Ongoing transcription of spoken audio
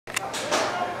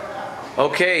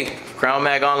Okay,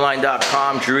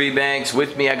 CrownMagOnline.com, Drew Ebanks.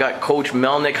 With me, I got Coach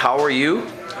Melnik. How are you?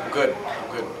 I'm good.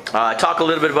 Talk a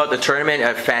little bit about the tournament.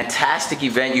 A fantastic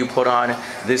event you put on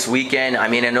this weekend. I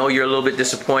mean, I know you're a little bit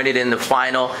disappointed in the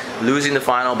final, losing the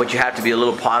final, but you have to be a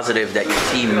little positive that your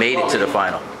team made it to the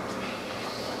final.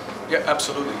 Yeah,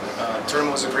 absolutely. The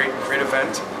tournament was a great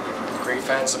event. Great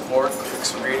fan support.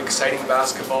 Great exciting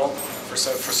basketball for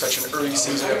such an early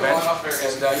season event.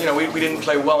 And you know, we didn't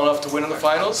play well enough to win in the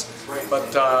finals,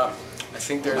 but I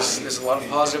think there's a lot of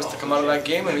positives to come out of that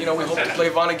game, and you know, we hope to play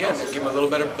Vaughan again and give him a little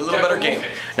better game.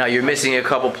 Now you're missing a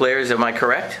couple players, am I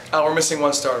correct? We're missing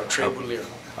one starter, Trey Boulier.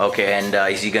 Okay, and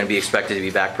is he going to be expected to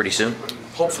be back pretty soon?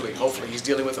 Hopefully. He's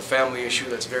dealing with a family issue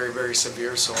that's very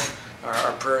severe, so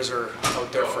our prayers are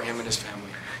out there for him and his family.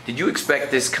 Did you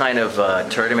expect this kind of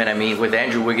tournament? I mean, with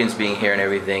Andrew Wiggins being here and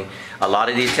everything, a lot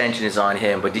of the attention is on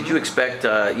him, but did you expect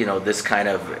you know, this kind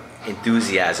of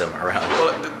enthusiasm around it?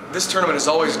 Well, this tournament has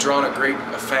always drawn a great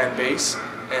fan base,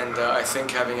 and I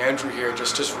think having Andrew here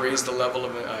just raised the level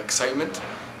of excitement.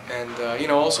 And you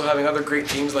know, also having other great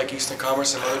teams like Eastern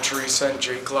Commerce and Mother Teresa and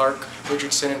Jay Clark,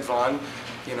 Richardson and Vaughan,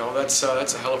 you know, that's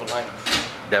a hell of a lineup.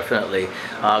 Definitely.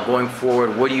 Going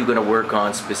forward, what are you going to work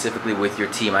on specifically with your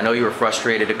team? I know you were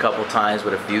frustrated a couple times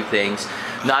with a few things,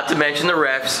 not to mention the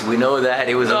refs. We know that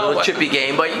it was a little chippy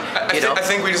game, but I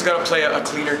think we just got to play a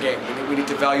cleaner game. We need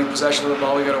to value possession of the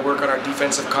ball. We got to work on our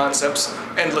defensive concepts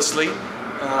endlessly,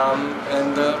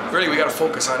 and really we got to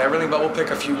focus on everything. But we'll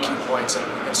pick a few key points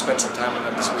and spend some time on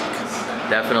that this week.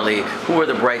 Definitely. Who are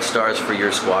the bright stars for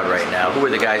your squad right now? Who are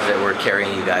the guys that were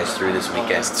carrying you guys through this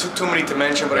weekend? It's too many to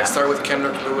mention, but I start with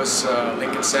Kendrick Lewis,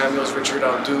 Lincoln Samuels, Richard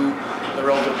Aldu,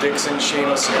 Leraldo Dixon, Shane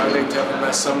Osiale, Tevin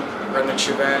Messam, Brendan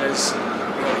Chivanes,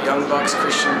 you know, the Young Bucks,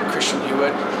 Christian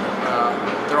Hewitt.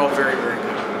 They're all very good.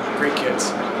 Great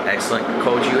kids. Excellent.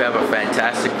 Coach, you have a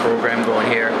fantastic program going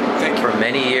here. Thank you. For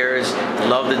many years.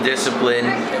 Love the discipline.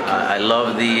 I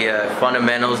love the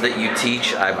fundamentals that you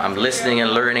teach. I'm listening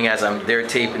and learning as I'm there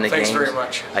taping the games. Thanks very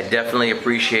much. I definitely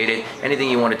appreciate it. Anything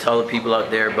you want to tell the people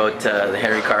out there about the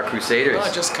Henry Carr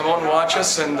Crusaders? Just come out and watch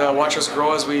us, and watch us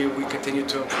grow as we continue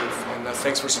to improve. And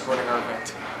thanks for supporting our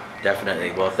event.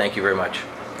 Definitely. Well, thank you very much.